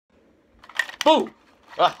Boo!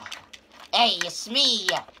 Ugh. Hey, it's me,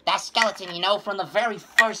 that skeleton, you know, from the very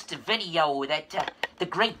first video that the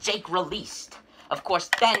great Jake released. Of course,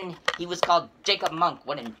 then he was called Jacob Monk.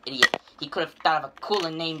 What an idiot. He could have thought of a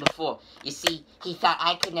cooler name before. You see, he thought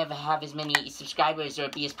I could never have as many subscribers or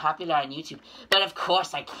be as popular on YouTube. But of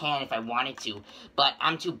course I can if I wanted to. But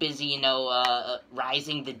I'm too busy, you know,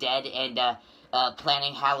 rising the dead and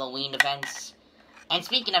planning Halloween events. And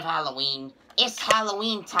speaking of Halloween, it's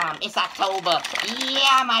Halloween time. It's October.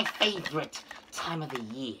 Yeah, my favorite time of the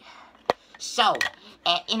year. So,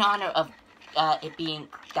 in honor of it being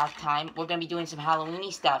that time, we're going to be doing some Halloween-y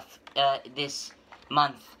stuff this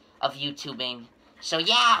month of YouTubing. So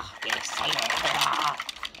yeah, get excited.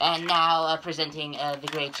 And now presenting the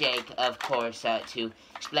great Jake, of course, to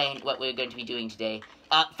explain what we're going to be doing today.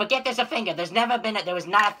 Forget there's a finger. There was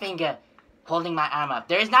not a finger holding my arm up.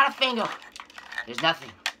 There is not a finger. There's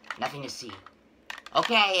nothing. Nothing to see.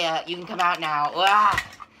 Okay, you can come out now.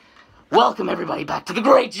 Welcome everybody back to the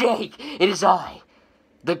great Jake. It is I,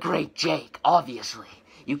 the great Jake. Obviously,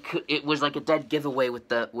 it was like a dead giveaway with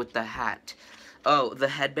the hat. Oh, the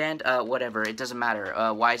headband. Whatever. It doesn't matter.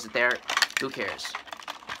 Why is it there? Who cares?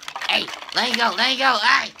 Hey, let me go. Let me go.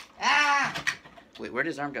 Hey. Wait, where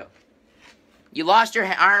does his arm go? You lost your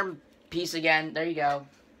arm piece again. There you go.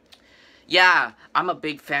 Yeah, I'm a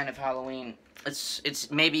big fan of Halloween.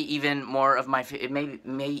 It's maybe even more of my it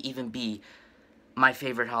may even be my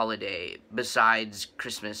favorite holiday besides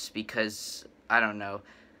Christmas, because I don't know.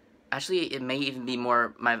 Actually, it may even be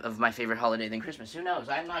more of my favorite holiday than Christmas. Who knows?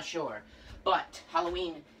 I'm not sure. But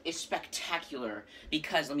Halloween is spectacular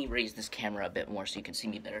because, let me raise this camera a bit more so you can see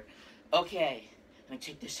me better. Okay, let me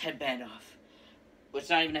take this headband off. Well,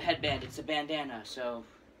 it's not even a headband, it's a bandana, so,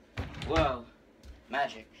 whoa,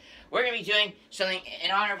 magic. We're going to be doing something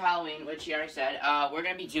in honor of Halloween, which you already said. We're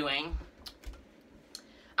going to be doing,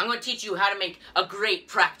 I'm going to teach you how to make a great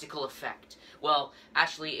practical effect. Well,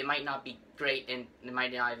 actually, it might not be great, and it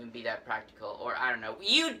might not even be that practical, or I don't know.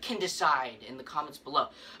 You can decide in the comments below.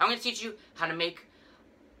 I'm going to teach you how to make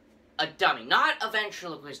a dummy. Not a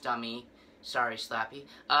ventriloquist dummy. Sorry, Slappy.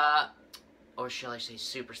 Or shall I say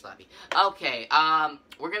Super Slappy. Okay,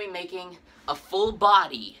 we're going to be making a full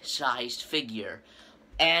body sized figure.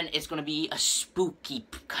 And it's going to be a spooky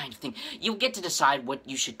kind of thing. You'll get to decide what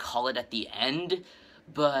you should call it at the end.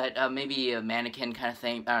 But maybe a mannequin kind of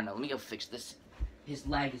thing. I don't know. Let me go fix this. His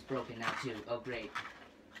leg is broken now, too. Oh, great.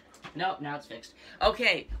 Nope, now it's fixed.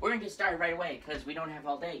 Okay, we're going to get started right away, because we don't have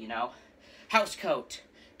all day, you know. House coat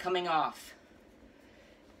coming off.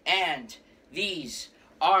 And these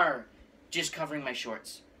are just covering my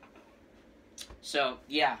shorts. So,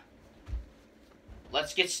 yeah.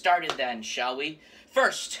 Let's get started then, shall we?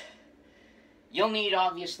 First, you'll need,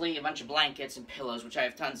 obviously, a bunch of blankets and pillows, which I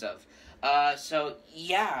have tons of. So,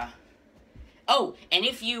 yeah. Oh, and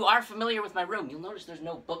if you are familiar with my room, you'll notice there's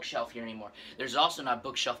no bookshelf here anymore. There's also not a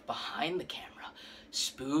bookshelf behind the camera.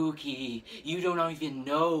 Spooky. You don't even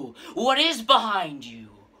know what is behind you.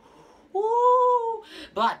 Woo!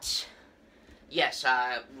 But, yes,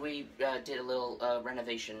 we did a little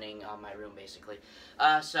renovationing on my room, basically.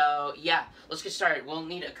 So, yeah, let's get started. We'll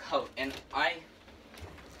need a coat, and I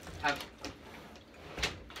have...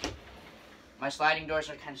 My sliding doors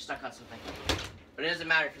are kind of stuck on something. But it doesn't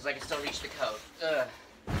matter, because I can still reach the coat. Ugh.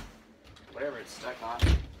 Whatever it's stuck on.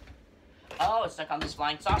 Oh, it's stuck on this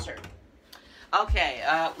flying saucer. Okay,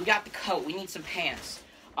 we got the coat. We need some pants.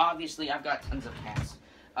 Obviously, I've got tons of pants.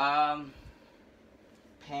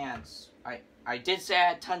 Pants. I did say I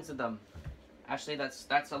had tons of them. Actually,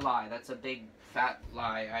 that's a lie. That's a big, fat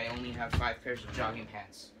lie. I only have 5 pairs of jogging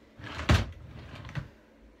pants.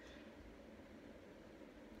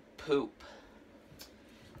 Poop.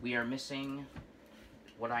 We are missing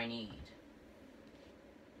what I need.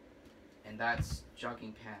 And that's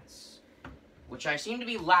jogging pants. Which I seem to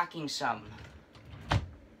be lacking some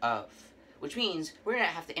of. Which means we're gonna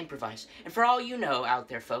have to improvise. And for all you know out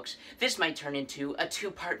there, folks, this might turn into a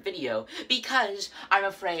 2-part video, because I'm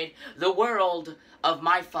afraid the world of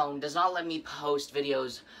my phone does not let me post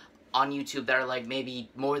videos on YouTube that are like maybe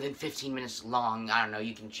more than 15 minutes long. I don't know,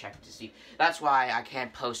 you can check to see. That's why I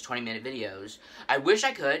can't post 20-minute videos. I wish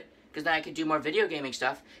I could, because then I could do more video gaming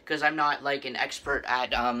stuff, because I'm not like an expert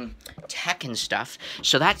at tech and stuff.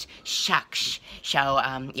 So that sucks. So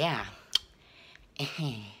yeah.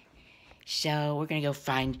 So we're gonna go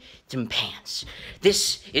find some pants.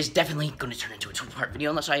 This is definitely gonna turn into a 2-part video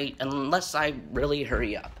unless I really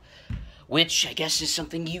hurry up. Which I guess is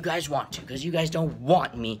something you guys want to, because you guys don't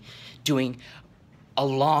want me doing a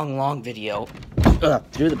long video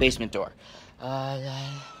through the basement door.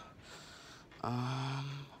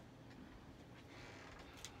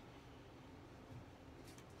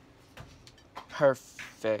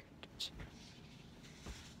 Perfect.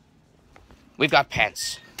 We've got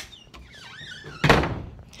pants.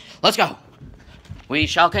 Let's go. We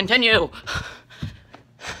shall continue.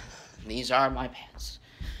 These are my pants.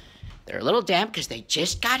 They're a little damp because they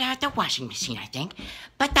just got out the washing machine, I think.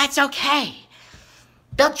 But that's okay.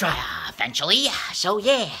 They'll dry off eventually. So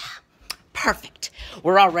yeah, perfect.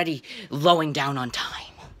 We're already lowing down on time.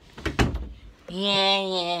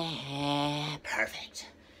 Yeah, perfect.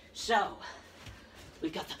 So,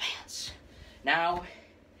 we've got the pants. Now,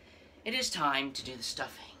 it is time to do the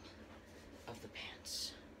stuffing of the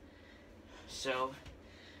pants. So,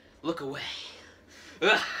 look away.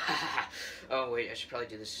 Oh, wait, I should probably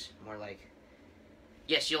do this more like...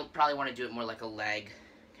 Yes, you'll probably want to do it more like a leg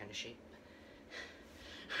kind of shape.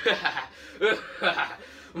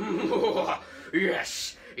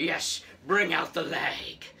 Yes, yes, bring out the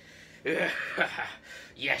leg.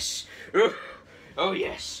 Yes. Oh,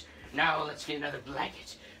 yes. Now let's get another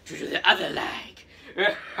blanket to do the other leg.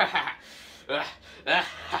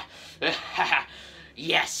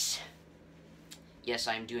 Yes. Yes,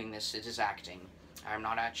 I'm doing this. It is acting. I'm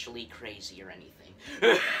not actually crazy or anything.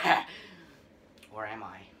 Or am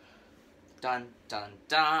I? Dun, dun,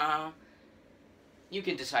 dun. You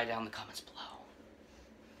can decide down in the comments below.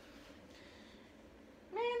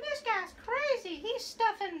 Man, this guy's crazy. He's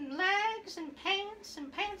stuffing legs and pants and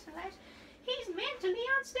legs. He's mentally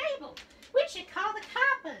unstable. We should call the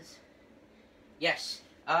coppers. Yes.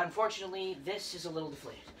 Unfortunately, this is a little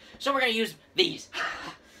deflated. So we're going to use these.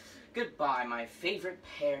 Goodbye, my favorite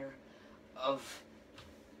pair of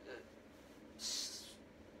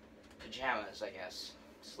pajamas, I guess.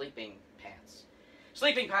 Sleeping pants.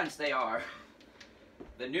 Sleeping pants they are.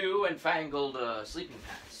 The new and fangled sleeping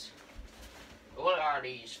pants. What are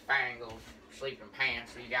these fangled sleeping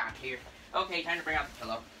pants that you got here? Okay, time to bring out the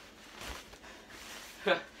pillow.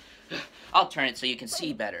 I'll turn it so you can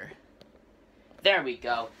see better. There we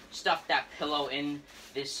go. Stuff that pillow in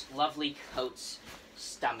this lovely coat's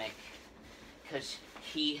stomach. Because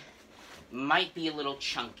he might be a little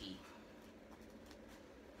chunky.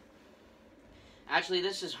 Actually,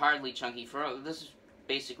 this is hardly chunky. This is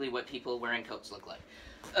basically what people wearing coats look like.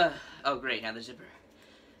 Oh, great. Now the zipper.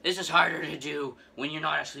 This is harder to do when you're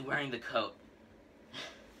not actually wearing the coat.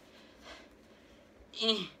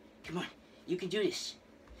 Come on. You can do this.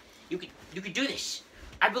 You can do this.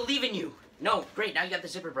 I believe in you. No, great. Now you got the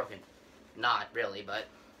zipper broken. Not really, but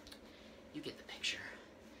you get the picture.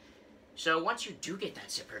 So once you do get that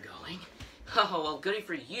zipper going, oh, well, goody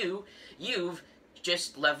for you. You've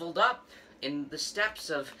just leveled up in the steps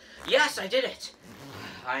of, yes, I did it.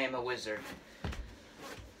 I am a wizard.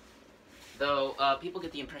 Though, people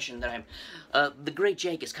get the impression that I'm, the Great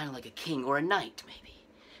Jake is kind of like a king or a knight, maybe.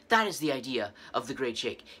 That is the idea of the Great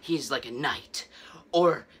Jake. He is like a knight,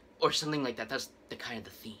 or something like that. That's the kind of the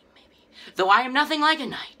theme, maybe. Though I am nothing like a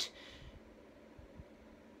knight.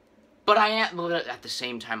 But I am, at the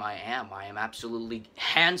same time I am absolutely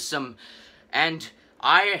handsome, and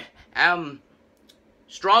I am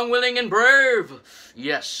strong, willing, and brave.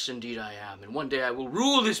 Yes, indeed I am, and one day I will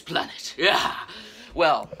rule this planet. Yeah.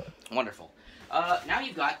 Well, wonderful. Now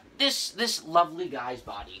you've got this lovely guy's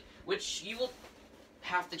body, which you will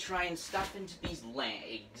have to try and stuff into these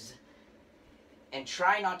legs. And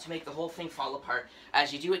try not to make the whole thing fall apart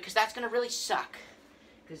as you do it, because that's going to really suck.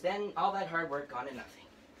 Because then all that hard work gone to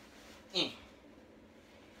nothing.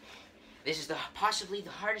 This is possibly the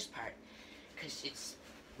hardest part, because it's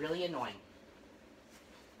really annoying.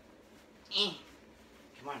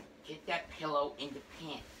 Come on, get that pillow in the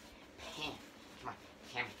pan. Come on,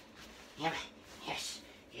 hammer. Yes,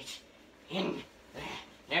 it's in there.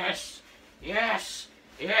 Yes, yes,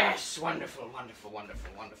 yes. Wonderful, wonderful,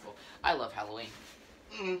 wonderful, wonderful. I love Halloween.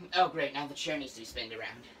 Oh, great. Now the chair needs to be spinning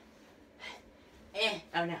around.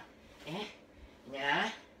 Oh, no.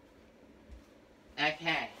 No.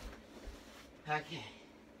 Okay.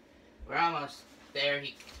 We're almost there.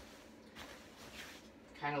 He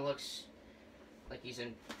kind of looks like he's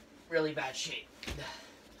in really bad shape.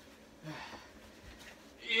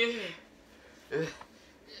 Come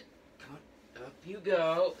on, up you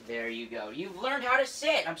go. There you go. You've learned how to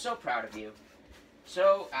sit. I'm so proud of you.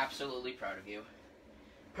 So absolutely proud of you.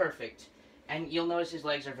 Perfect. And you'll notice his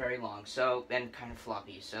legs are very long, and kind of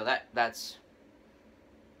floppy. So that's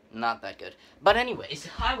not that good. But anyways,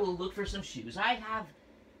 I will look for some shoes. I have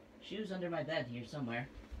shoes under my bed here somewhere.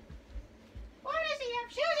 Why does he have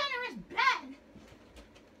shoes under his bed?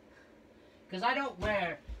 Because I don't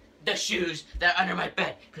wear the shoes that are under my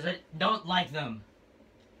bed. Because I don't like them.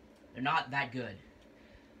 They're not that good.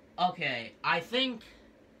 Okay, I think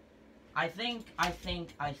I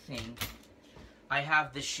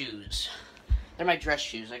have the shoes They're my dress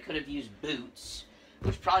shoes. I could have used boots,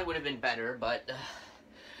 which probably would have been better, but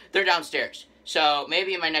they're downstairs. So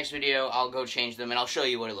maybe in my next video, I'll go change them and I'll show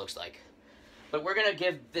you what it looks like. But we're gonna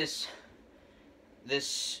give this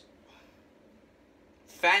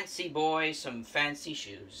fancy boy some fancy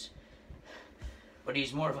shoes. But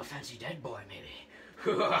he's more of a fancy dead boy, maybe.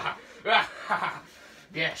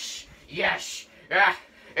 Yes, yes.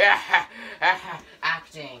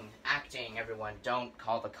 Acting, everyone. Don't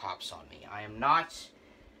call the cops on me. I am not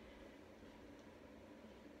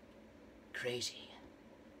crazy.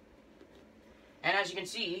 And as you can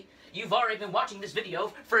see, you've already been watching this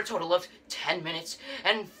video for a total of 10 minutes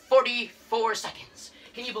and 44 seconds.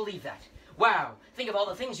 Can you believe that? Wow, think of all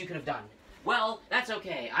the things you could have done. Well, that's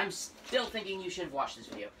okay. I'm still thinking you should watch this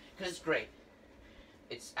video, because it's great.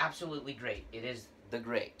 It's absolutely great. It is the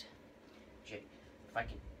great. If I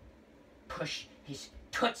can push his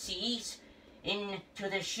tootsies into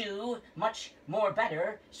the shoe much more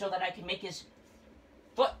better so that I can make his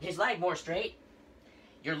leg more straight.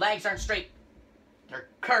 Your legs aren't straight. They're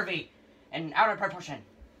curvy and out of proportion.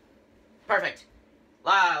 Perfect.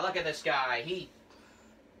 Look at this guy.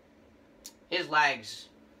 His legs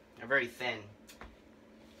are very thin.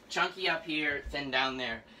 Chunky up here, thin down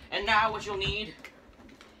there. And now what you'll need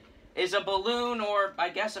is a balloon, or I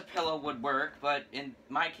guess a pillow would work, but in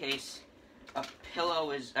my case, a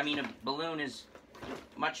balloon is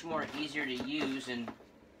much more easier to use and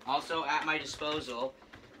also at my disposal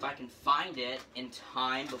if I can find it in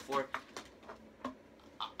time before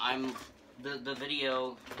the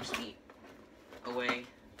video puts me away.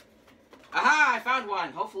 Aha! I found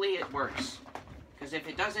one! Hopefully it works. Because if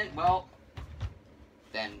it doesn't, well,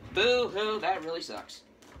 then boo-hoo, that really sucks.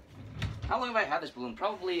 How long have I had this balloon?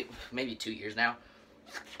 Probably, maybe 2 years now.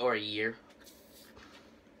 Or a year.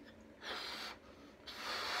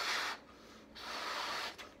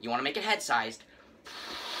 You want to make it head-sized.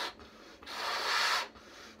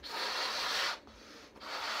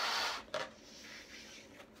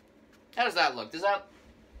 How does that look? Does that...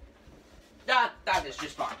 That is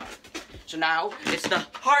just fine. So now, it's the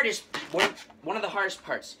hardest, one of the hardest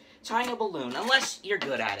parts. Tying a balloon, unless you're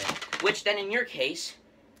good at it. Which then, in your case,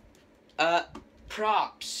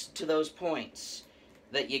 props to those points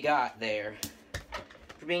that you got there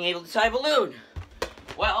for being able to tie a balloon.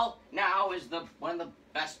 Well, now is one of the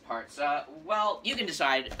best parts. Well, you can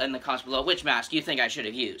decide in the comments below which mask you think I should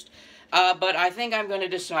have used. But I think I'm going to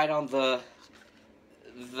decide on the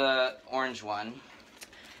orange one,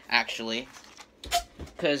 actually.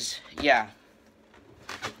 Because, yeah,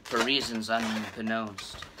 for reasons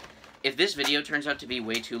unbeknownst. If this video turns out to be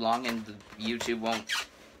way too long and YouTube won't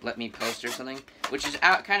let me post or something, which is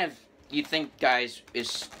kind of, you'd think, guys, is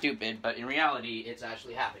stupid, but in reality, it's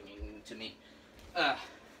actually happening to me.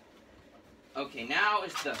 Okay, now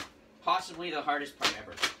is possibly the hardest part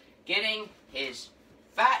ever. Getting his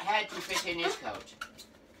fat head to fit in his coat.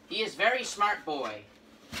 He is very smart boy.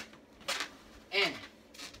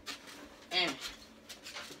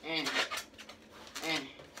 And,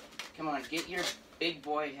 come on, get your big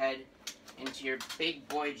boy head into your big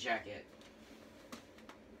boy jacket.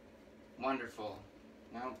 Wonderful.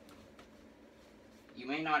 Now, you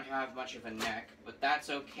may not have much of a neck, but that's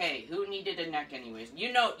okay. Who needed a neck anyways?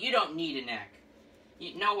 You know, you don't need a neck.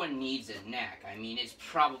 No one needs a neck. I mean, it's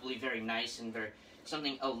probably very nice and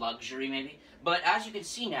a luxury maybe. But as you can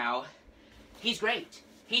see now, he's great.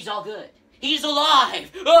 He's all good. He's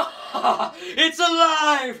alive! Oh, it's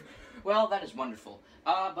alive! Well, that is wonderful.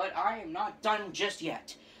 But I am not done just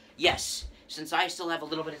yet. Yes, since I still have a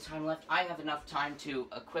little bit of time left, I have enough time to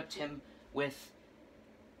equip him with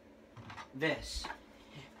this.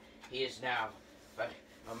 He is now a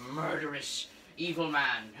murderous, evil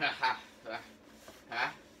man.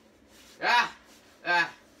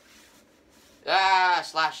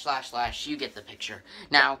 Slash, you get the picture.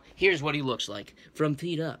 Now, here's what he looks like from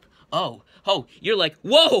feet up. Oh, you're like,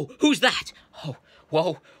 whoa, who's that? Oh,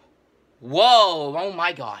 whoa, oh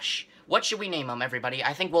my gosh. What should we name him, everybody?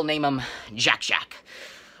 I think we'll name him Jack.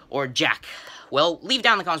 Or Jack. Well, leave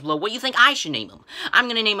down in the comments below what you think I should name him. I'm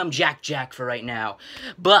gonna name him Jack for right now.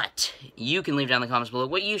 But you can leave down in the comments below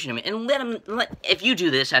what you should name him. And if you do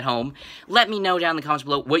this at home, let me know down in the comments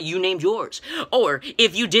below what you named yours. Or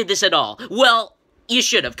if you did this at all, well, you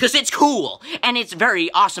should have, because it's cool, and it's very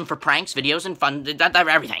awesome for pranks, videos, and fun,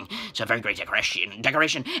 everything. It's a very great decoration,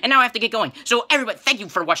 and now I have to get going. So, everybody, thank you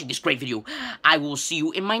for watching this great video. I will see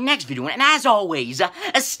you in my next video, and as always,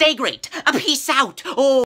 stay great. Peace out. Oh.